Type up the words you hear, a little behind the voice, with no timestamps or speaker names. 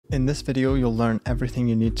In this video, you'll learn everything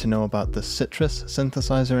you need to know about the Sytrus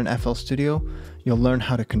synthesizer in FL Studio. You'll learn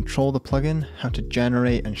how to control the plugin, how to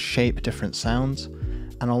generate and shape different sounds,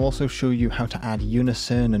 and I'll also show you how to add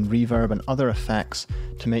Unison and Reverb and other effects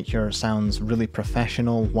to make your sounds really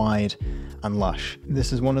professional, wide, and lush.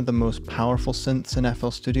 This is one of the most powerful synths in FL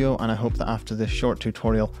Studio, and I hope that after this short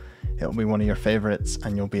tutorial, it'll be one of your favorites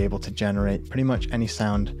and you'll be able to generate pretty much any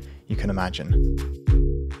sound you can imagine.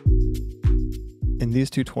 In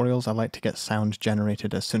these tutorials, I like to get sound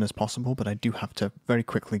generated as soon as possible, but I do have to very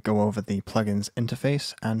quickly go over the plugin's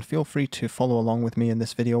interface, and feel free to follow along with me in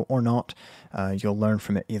this video or not. You'll learn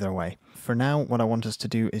from it either way. For now, what I want us to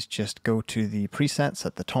do is just go to the presets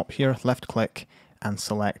at the top here, left click, and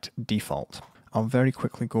select default. I'll very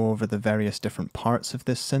quickly go over the various different parts of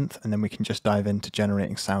this synth, and then we can just dive into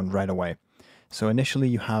generating sound right away. So initially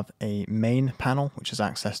you have a main panel, which is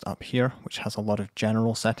accessed up here, which has a lot of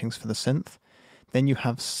general settings for the synth. Then you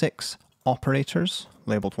have 6 operators,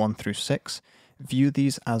 labeled 1 through 6. View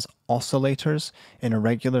these as oscillators. In a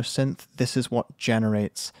regular synth, this is what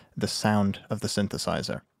generates the sound of the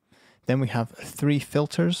synthesizer. Then we have 3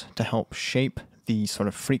 filters to help shape the sort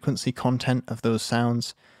of frequency content of those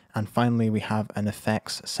sounds. And finally, we have an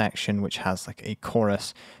effects section which has like a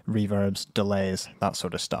chorus, reverbs, delays, that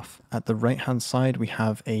sort of stuff. At the right-hand side, we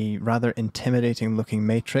have a rather intimidating looking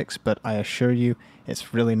matrix, but I assure you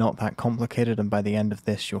it's really not that complicated, and by the end of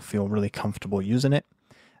this, you'll feel really comfortable using it.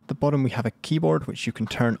 At the bottom, we have a keyboard which you can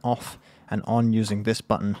turn off and on using this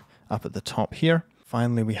button up at the top here.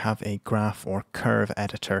 Finally, we have a graph or curve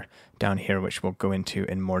editor down here, which we'll go into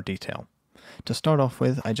in more detail. To start off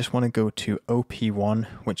with, I just want to go to OP1,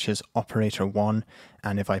 which is operator 1,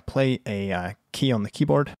 and if I play a key on the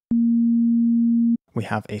keyboard, we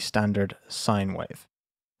have a standard sine wave.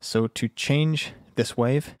 So to change this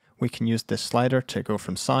wave, we can use this slider to go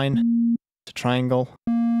from sine to triangle,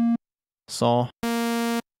 saw,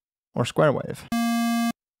 or square wave.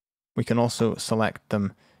 We can also select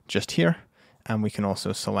them just here, and we can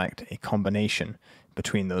also select a combination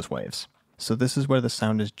between those waves. So this is where the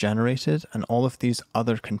sound is generated, and all of these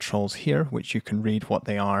other controls here, which you can read what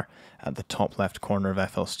they are at the top left corner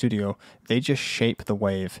of FL Studio, they just shape the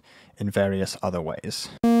wave in various other ways,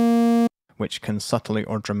 which can subtly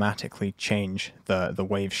or dramatically change the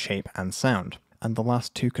wave shape and sound. And the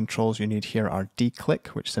last 2 controls you need here are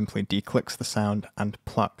declick, which simply declicks the sound, and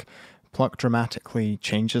pluck. Pluck dramatically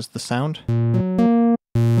changes the sound.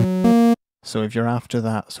 So if you're after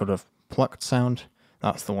that sort of plucked sound,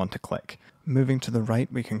 that's the one to click. Moving to the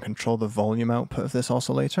right, we can control the volume output of this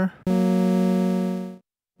oscillator. And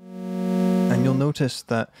you'll notice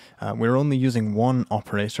that we're only using one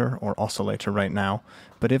operator or oscillator right now,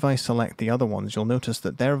 but if I select the other ones, you'll notice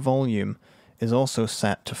that their volume is also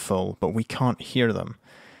set to full, but we can't hear them.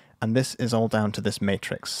 And this is all down to this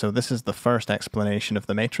matrix. So this is the first explanation of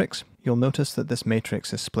the matrix. You'll notice that this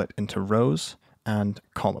matrix is split into rows and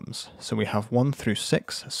columns. So we have 1 through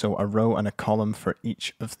 6, so a row and a column for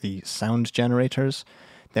each of the sound generators.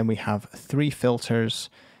 Then we have 3 filters,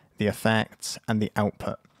 the effects, and the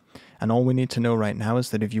output. And all we need to know right now is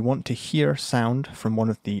that if you want to hear sound from one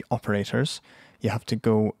of the operators, you have to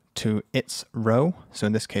go to its row, so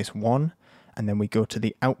in this case 1, and then we go to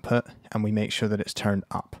the output and we make sure that it's turned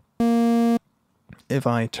up. If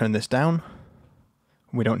I turn this down,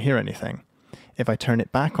 we don't hear anything. If I turn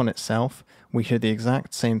it back on itself, we hear the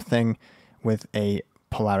exact same thing with a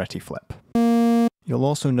polarity flip. You'll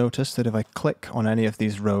also notice that if I click on any of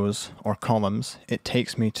these rows or columns, it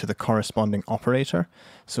takes me to the corresponding operator.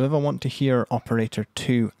 So if I want to hear operator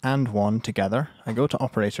 2 and 1 together, I go to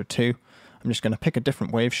operator 2, I'm just going to pick a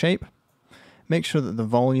different wave shape, make sure that the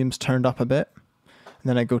volume's turned up a bit, and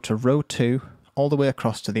then I go to row 2 all the way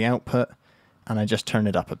across to the output, and I just turn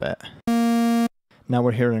it up a bit. Now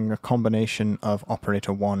we're hearing a combination of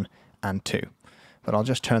operator 1 and 2. But I'll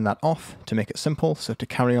just turn that off to make it simple, so to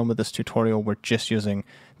carry on with this tutorial, we're just using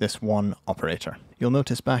this one operator. You'll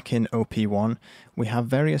notice back in OP1, we have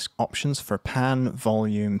various options for pan,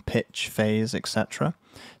 volume, pitch, phase, etc.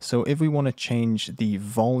 So if we want to change the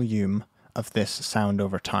volume of this sound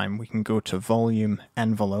over time, we can go to volume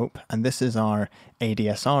envelope, and this is our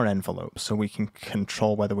ADSR envelope, so we can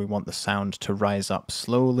control whether we want the sound to rise up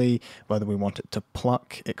slowly, whether we want it to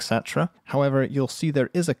pluck, etc. However, you'll see there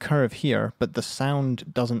is a curve here, but the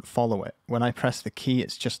sound doesn't follow it. When I press the key,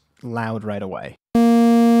 it's just loud right away.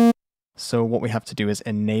 So what we have to do is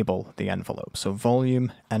enable the envelope. So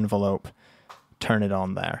volume, envelope, turn it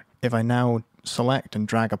on there. If I now select and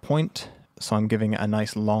drag a point, so I'm giving it a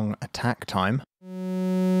nice long attack time,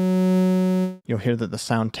 you'll hear that the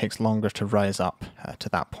sound takes longer to rise up to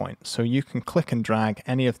that point. So you can click and drag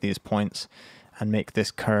any of these points and make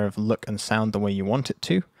this curve look and sound the way you want it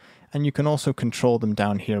to. And you can also control them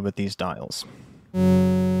down here with these dials.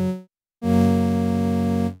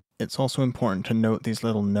 It's also important to note these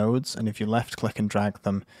little nodes, and if you left click and drag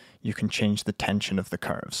them, you can change the tension of the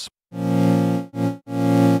curves.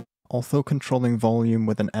 Although controlling volume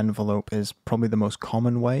with an envelope is probably the most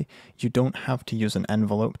common way, you don't have to use an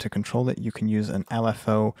envelope to control it. You can use an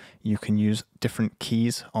LFO, you can use different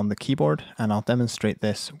keys on the keyboard, and I'll demonstrate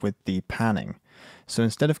this with the panning. So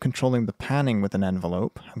instead of controlling the panning with an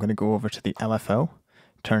envelope, I'm going to go over to the LFO,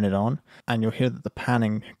 turn it on, and you'll hear that the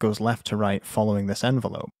panning goes left to right following this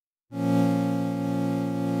envelope.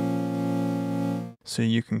 So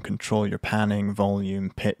you can control your panning,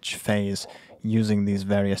 volume, pitch, phase using these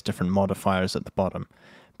various different modifiers at the bottom.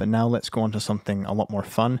 But now let's go on to something a lot more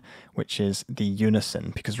fun, which is the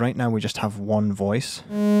unison, because right now we just have one voice,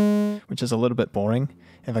 which is a little bit boring.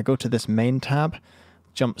 If I go to this main tab,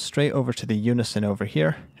 jump straight over to the unison over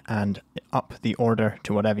here, and up the order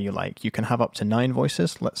to whatever you like. You can have up to 9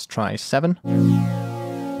 voices. Let's try 7.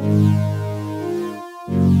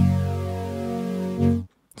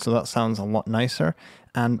 So that sounds a lot nicer,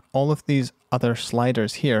 and all of these other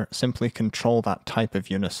sliders here simply control that type of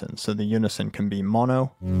unison. So the unison can be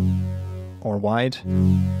mono or wide.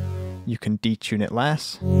 You can detune it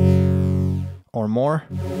less or more.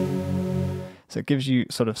 So it gives you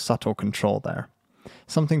sort of subtle control there.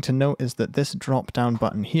 Something to note is that this drop-down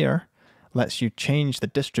button here lets you change the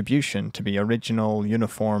distribution to be original,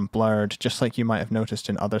 uniform, blurred, just like you might have noticed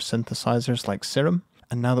in other synthesizers like Serum.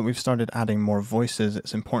 And now that we've started adding more voices,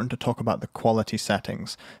 it's important to talk about the quality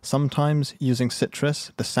settings. Sometimes using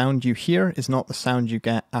Sytrus, the sound you hear is not the sound you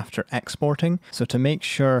get after exporting. So to make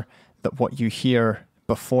sure that what you hear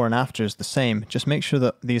before and after is the same, just make sure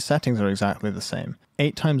that these settings are exactly the same.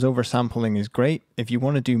 8 times oversampling is great. If you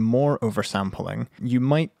want to do more oversampling, you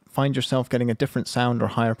might find yourself getting a different sound or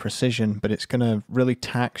higher precision, but it's going to really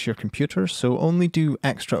tax your computer. So only do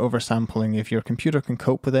extra oversampling if your computer can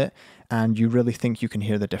cope with it and you really think you can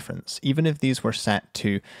hear the difference. Even if these were set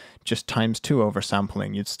to just ×2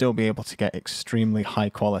 oversampling, you'd still be able to get extremely high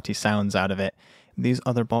quality sounds out of it. These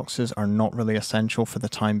other boxes are not really essential for the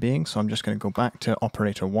time being, so I'm just going to go back to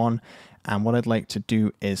operator 1, and what I'd like to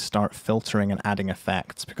do is start filtering and adding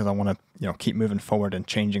effects, because I want to keep moving forward and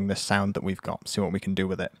changing this sound that we've got, see what we can do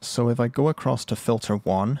with it. So if I go across to filter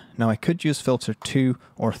 1, now I could use filter 2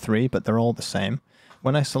 or 3, but they're all the same.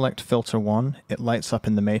 When I select filter 1, it lights up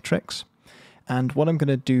in the matrix. And what I'm going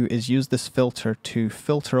to do is use this filter to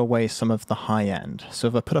filter away some of the high end. So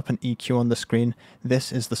if I put up an EQ on the screen,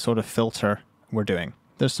 this is the sort of filter we're doing.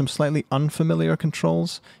 There's some slightly unfamiliar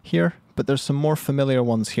controls here, but there's some more familiar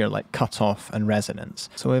ones here like cutoff and resonance.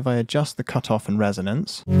 So if I adjust the cutoff and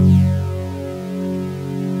resonance,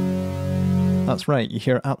 that's right, you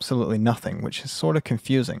hear absolutely nothing, which is sort of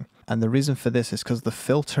confusing. And the reason for this is because the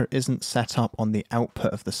filter isn't set up on the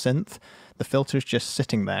output of the synth. The filter's just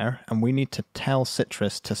sitting there, and we need to tell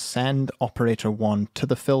Sytrus to send operator 1 to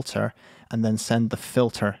the filter and then send the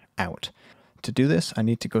filter out. To do this, I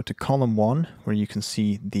need to go to column 1, where you can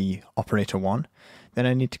see the operator 1. Then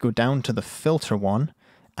I need to go down to the filter 1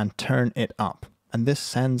 and turn it up. And this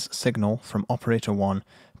sends signal from operator 1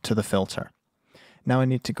 to the filter. Now I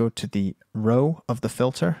need to go to the row of the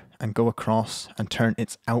filter and go across and turn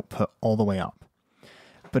its output all the way up.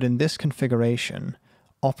 But in this configuration,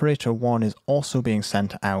 operator 1 is also being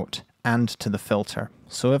sent out and to the filter.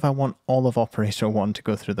 So if I want all of operator 1 to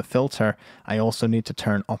go through the filter, I also need to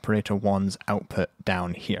turn operator 1's output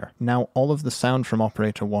down here. Now all of the sound from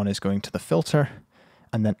operator 1 is going to the filter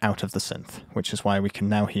and then out of the synth, which is why we can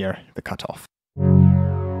now hear the cutoff.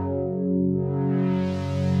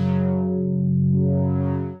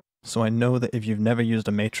 So I know that if you've never used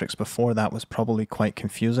a matrix before, that was probably quite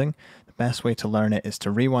confusing. The best way to learn it is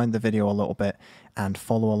to rewind the video a little bit and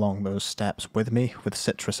follow along those steps with me with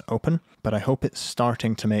Sytrus open, but I hope it's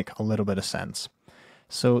starting to make a little bit of sense.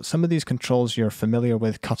 So some of these controls you're familiar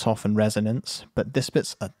with, cutoff and resonance, but this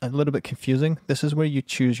bit's a little bit confusing. This is where you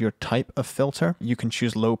choose your type of filter. You can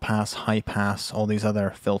choose low pass, high pass, all these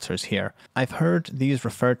other filters here. I've heard these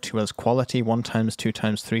referred to as quality 1 times, 2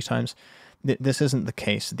 times, 3 times. This isn't the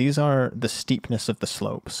case. These are the steepness of the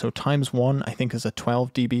slope. So ×1 I think is a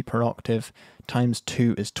 12 dB per octave,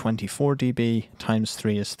 ×2 is 24 dB,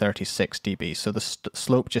 ×3 is 36 dB. So the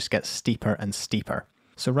slope just gets steeper and steeper.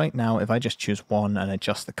 So right now, if I just choose 1 and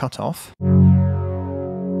adjust the cutoff,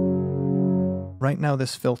 right now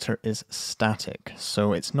this filter is static.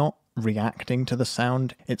 So it's not reacting to the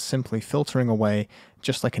sound, it's simply filtering away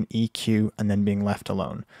just like an EQ and then being left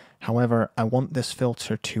alone. However, I want this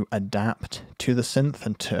filter to adapt to the synth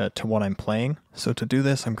and to what I'm playing. So to do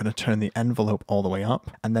this, I'm going to turn the envelope all the way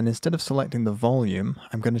up, and then instead of selecting the volume,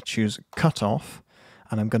 I'm going to choose cutoff,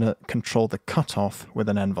 and I'm going to control the cutoff with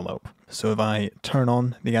an envelope. So if I turn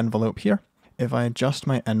on the envelope here, if I adjust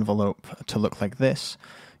my envelope to look like this,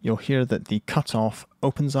 you'll hear that the cutoff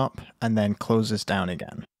opens up and then closes down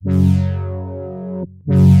again,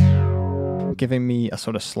 giving me a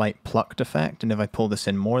sort of slight plucked effect, and if I pull this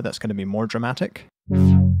in more, that's going to be more dramatic.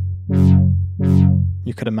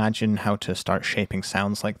 You could imagine how to start shaping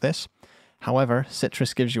sounds like this. However,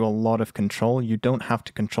 Sytrus gives you a lot of control. You don't have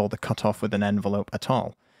to control the cutoff with an envelope at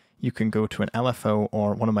all. You can go to an LFO,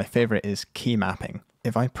 or one of my favorite is key mapping.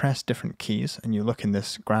 If I press different keys and you look in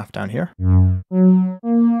this graph down here,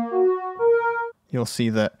 you'll see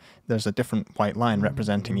that there's a different white line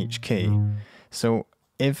representing each key. So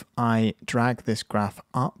if I drag this graph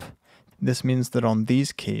up, this means that on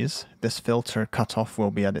these keys, this filter cutoff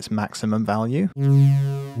will be at its maximum value.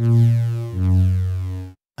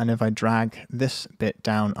 And if I drag this bit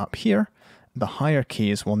down up here, the higher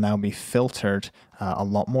keys will now be filtered a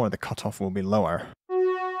lot more. The cutoff will be lower.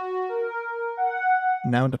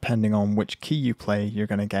 Now, depending on which key you play, you're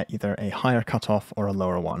going to get either a higher cutoff or a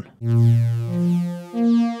lower one.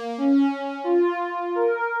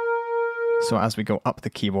 So as we go up the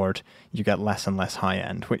keyboard, you get less and less high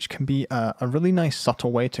end, which can be a really nice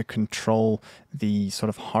subtle way to control the sort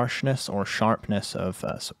of harshness or sharpness of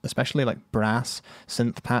especially like brass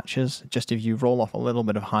synth patches. Just if you roll off a little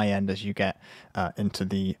bit of high end as you get into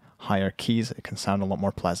the higher keys, it can sound a lot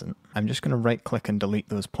more pleasant. I'm just going to right click and delete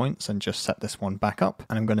those points and just set this one back up,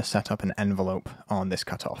 and I'm going to set up an envelope on this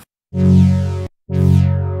cutoff.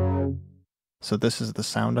 So this is the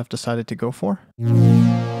sound I've decided to go for.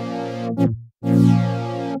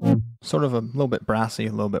 Sort of a little bit brassy,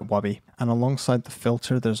 a little bit wubby. And alongside the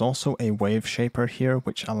filter, there's also a wave shaper here,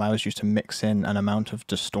 which allows you to mix in an amount of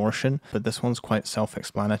distortion, but this one's quite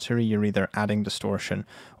self-explanatory. You're either adding distortion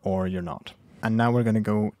or you're not. And now we're going to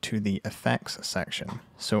go to the effects section.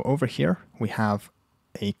 So over here, we have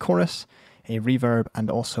a chorus, a reverb,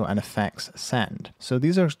 and also an effects send. So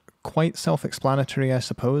these are quite self-explanatory, I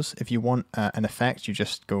suppose. If you want an effect, you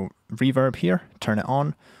just go reverb here, turn it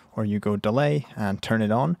on, or you go delay and turn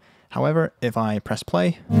it on. However, if I press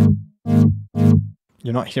play,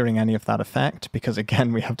 you're not hearing any of that effect because,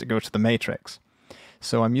 again, we have to go to the matrix.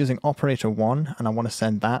 So I'm using operator 1, and I want to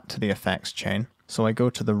send that to the effects chain. So I go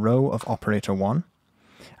to the row of operator 1,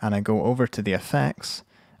 and I go over to the effects,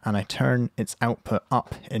 and I turn its output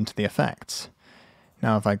up into the effects.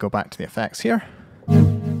 Now if I go back to the effects here,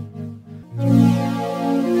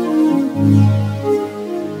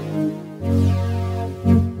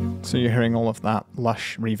 so you're hearing all of that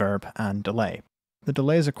lush reverb and delay. The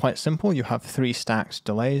delays are quite simple. You have 3 stacked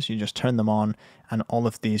delays. You just turn them on, and all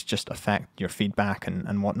of these just affect your feedback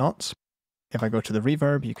and whatnots. If I go to the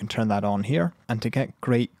reverb, you can turn that on here. And to get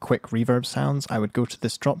great quick reverb sounds, I would go to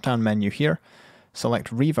this drop-down menu here,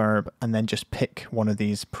 select reverb, and then just pick one of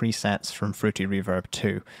these presets from Fruity Reverb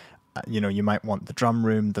 2. You might want the drum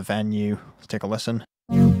room, the venue. Let's take a listen.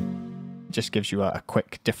 Just gives you a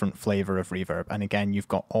quick different flavor of reverb, and again you've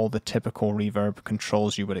got all the typical reverb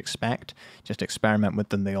controls you would expect. Just experiment with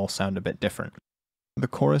them, they all sound a bit different. The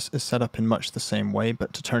chorus is set up in much the same way,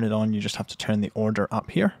 but to turn it on you just have to turn the order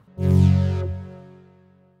up here,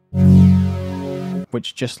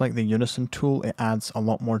 which, just like the Unison tool, it adds a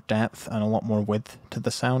lot more depth and a lot more width to the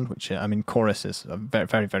sound, which, I mean, chorus is very,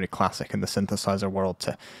 very, very classic in the synthesizer world,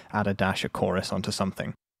 to add a dash of chorus onto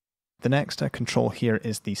something. The next control here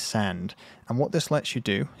is the send, and what this lets you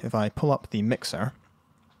do, if I pull up the mixer,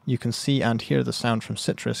 you can see and hear the sound from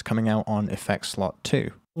Sytrus coming out on effects slot 2.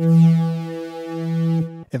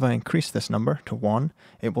 If I increase this number to 1,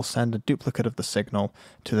 it will send a duplicate of the signal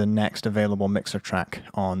to the next available mixer track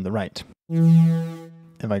on the right.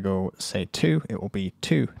 If I go, say, 2, it will be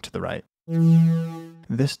 2 to the right.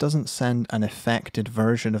 This doesn't send an affected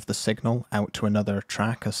version of the signal out to another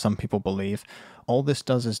track, as some people believe. All this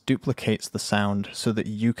does is duplicates the sound so that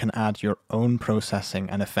you can add your own processing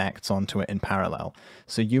and effects onto it in parallel.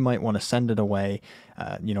 So you might want to send it away,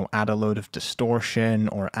 add a load of distortion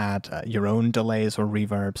or add your own delays or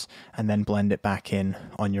reverbs, and then blend it back in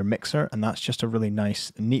on your mixer. And that's just a really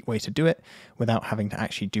nice, neat way to do it without having to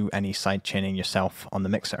actually do any sidechaining yourself on the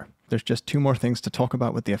mixer. There's just 2 more things to talk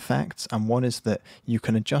about with the effects, and one is that you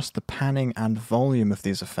can adjust the panning and volume of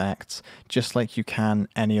these effects just like you can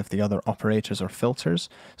any of the other operators or filters.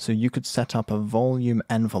 So you could set up a volume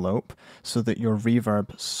envelope so that your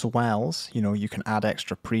reverb swells, you can add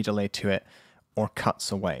extra pre-delay to it, or cuts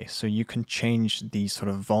away. So you can change the sort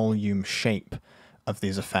of volume shape of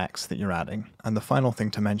these effects that you're adding. And the final thing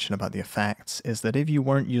to mention about the effects is that if you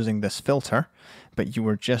weren't using this filter, but you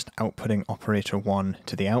were just outputting operator 1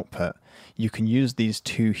 to the output, you can use these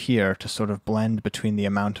two here to sort of blend between the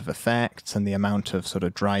amount of effects and the amount of sort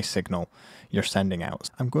of dry signal you're sending out.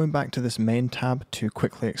 I'm going back to this main tab to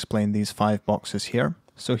quickly explain these 5 boxes here.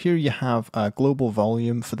 So here you have a global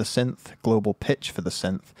volume for the synth, global pitch for the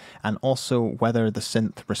synth, and also whether the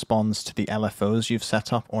synth responds to the LFOs you've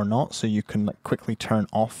set up or not, so you can quickly turn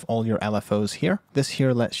off all your LFOs here. This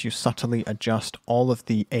here lets you subtly adjust all of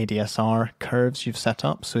the ADSR curves you've set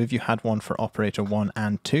up, so if you had one for operator 1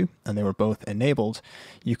 and 2, and they were both enabled,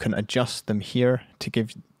 you can adjust them here to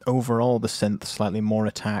give overall the synth slightly more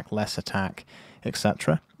attack, less attack,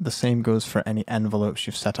 etc. The same goes for any envelopes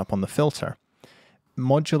you've set up on the filter.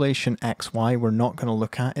 Modulation XY we're not going to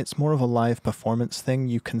look at. It's more of a live performance thing.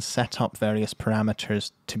 You can set up various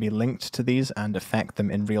parameters to be linked to these and affect them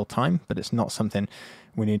in real time, but it's not something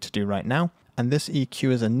we need to do right now. And this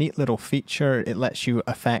EQ is a neat little feature. It lets you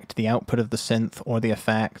affect the output of the synth or the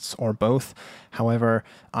effects or both. However,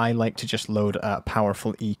 I like to just load a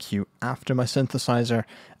powerful EQ after my synthesizer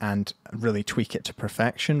and really tweak it to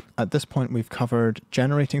perfection. At this point, we've covered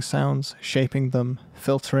generating sounds, shaping them,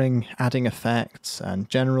 filtering, adding effects, and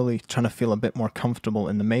generally trying to feel a bit more comfortable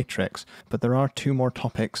in the matrix. But there are 2 more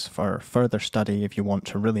topics for further study if you want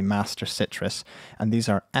to really master Sytrus, and these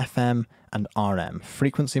are FM and RM,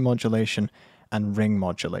 frequency modulation and ring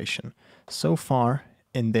modulation. So far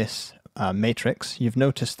in this matrix, you've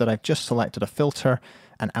noticed that I've just selected a filter,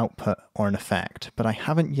 an output, or an effect, but I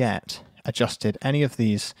haven't yet adjusted any of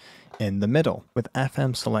these in the middle. With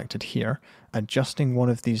FM selected here, adjusting one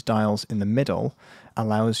of these dials in the middle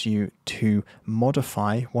allows you to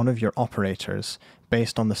modify one of your operators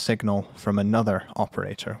based on the signal from another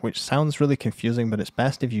operator, which sounds really confusing, but it's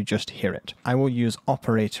best if you just hear it. I will use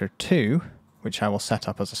operator 2, which I will set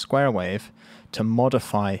up as a square wave, to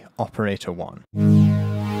modify operator 1.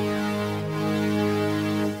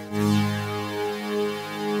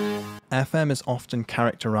 FM is often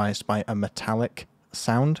characterized by a metallic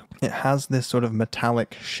sound. It has this sort of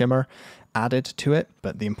metallic shimmer added to it,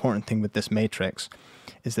 but the important thing with this matrix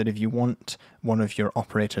is that if you want one of your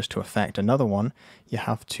operators to affect another one, you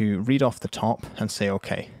have to read off the top and say,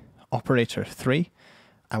 okay, operator 3,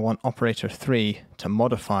 I want operator 3 to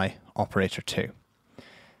modify operator 2.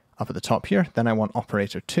 Up at the top here, then I want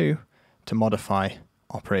operator 2 to modify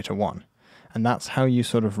operator 1. And that's how you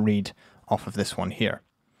sort of read off of this one here.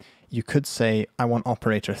 You could say, I want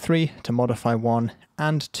operator 3 to modify 1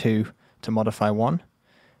 and 2 to modify 1,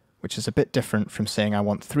 which is a bit different from saying I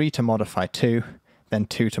want 3 to modify 2, then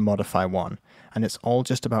 2 to modify 1. And it's all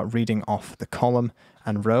just about reading off the column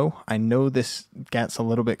and row. I know this gets a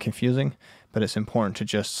little bit confusing, but it's important to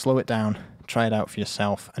just slow it down, try it out for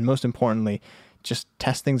yourself, and most importantly, just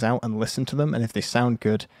test things out and listen to them, and if they sound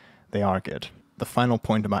good, they are good. The final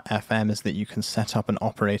point about FM is that you can set up an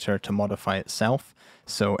operator to modify itself.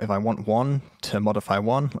 So if I want 1 to modify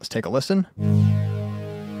 1, let's take a listen.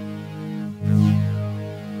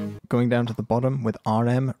 Going down to the bottom with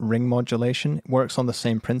RM, ring modulation, it works on the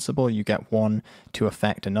same principle. You get one to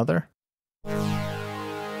affect another.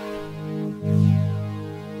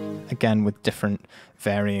 Again, with different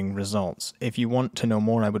varying results. If you want to know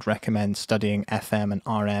more, I would recommend studying FM and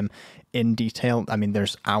RM in detail. I mean,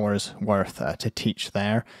 there's hours worth to teach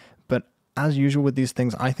there. But as usual with these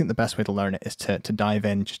things, I think the best way to learn it is to dive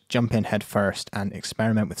in, just jump in head first and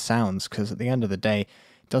experiment with sounds, because at the end of the day,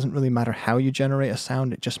 it doesn't really matter how you generate a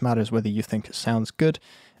sound. It just matters whether you think it sounds good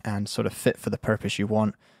and sort of fit for the purpose you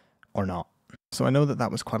want or not. So I know that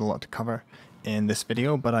that was quite a lot to cover in this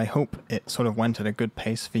video, but I hope it sort of went at a good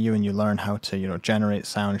pace for you and you learn how to, generate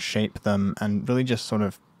sounds, shape them, and really just sort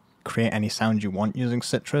of create any sound you want using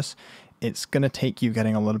Sytrus. It's going to take you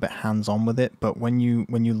getting a little bit hands-on with it, but when you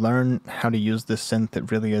learn how to use this synth,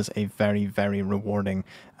 it really is a very, very rewarding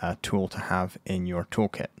tool to have in your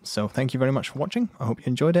toolkit. So thank you very much for watching. I hope you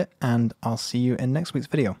enjoyed it, and I'll see you in next week's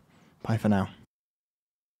video. Bye for now.